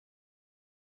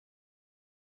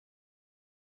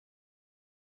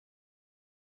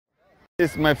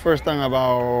It's my first time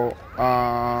about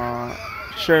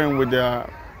sharing with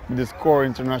the Score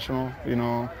International. You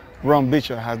know, Ron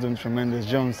Bishop has done tremendous.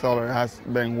 John Seller has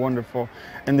been wonderful,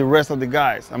 and the rest of the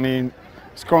guys. I mean,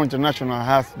 Score International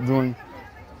has done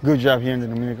good job here in the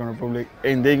Dominican Republic,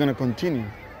 and they're gonna continue.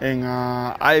 And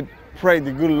I pray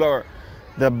the good Lord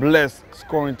that bless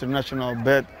Score International,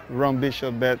 bet Ron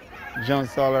Bishop, bet John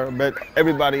Seller, bet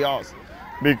everybody else,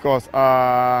 because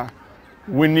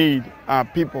we need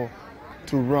people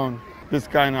to run this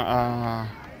kind of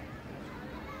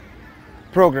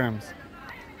programs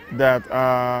that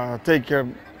take care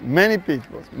of many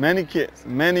people, many kids,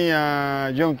 many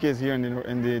young kids here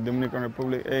in the Dominican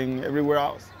Republic and everywhere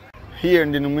else. Here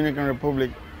in the Dominican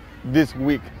Republic this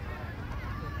week,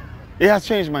 it has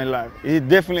changed my life. It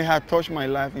definitely has touched my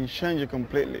life and changed it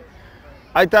completely.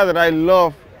 I thought that I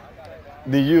love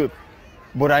the youth,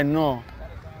 but I know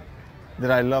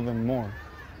that I love them more,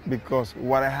 because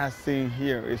what I have seen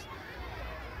here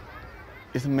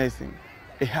is amazing.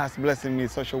 It has blessed me in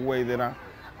such a way that I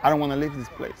don't want to leave this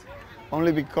place,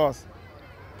 only because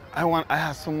I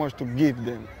have so much to give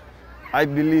them. I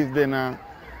believe that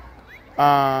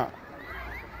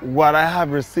what I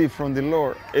have received from the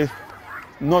Lord is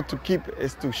not to keep,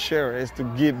 is to share, is to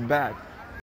give back.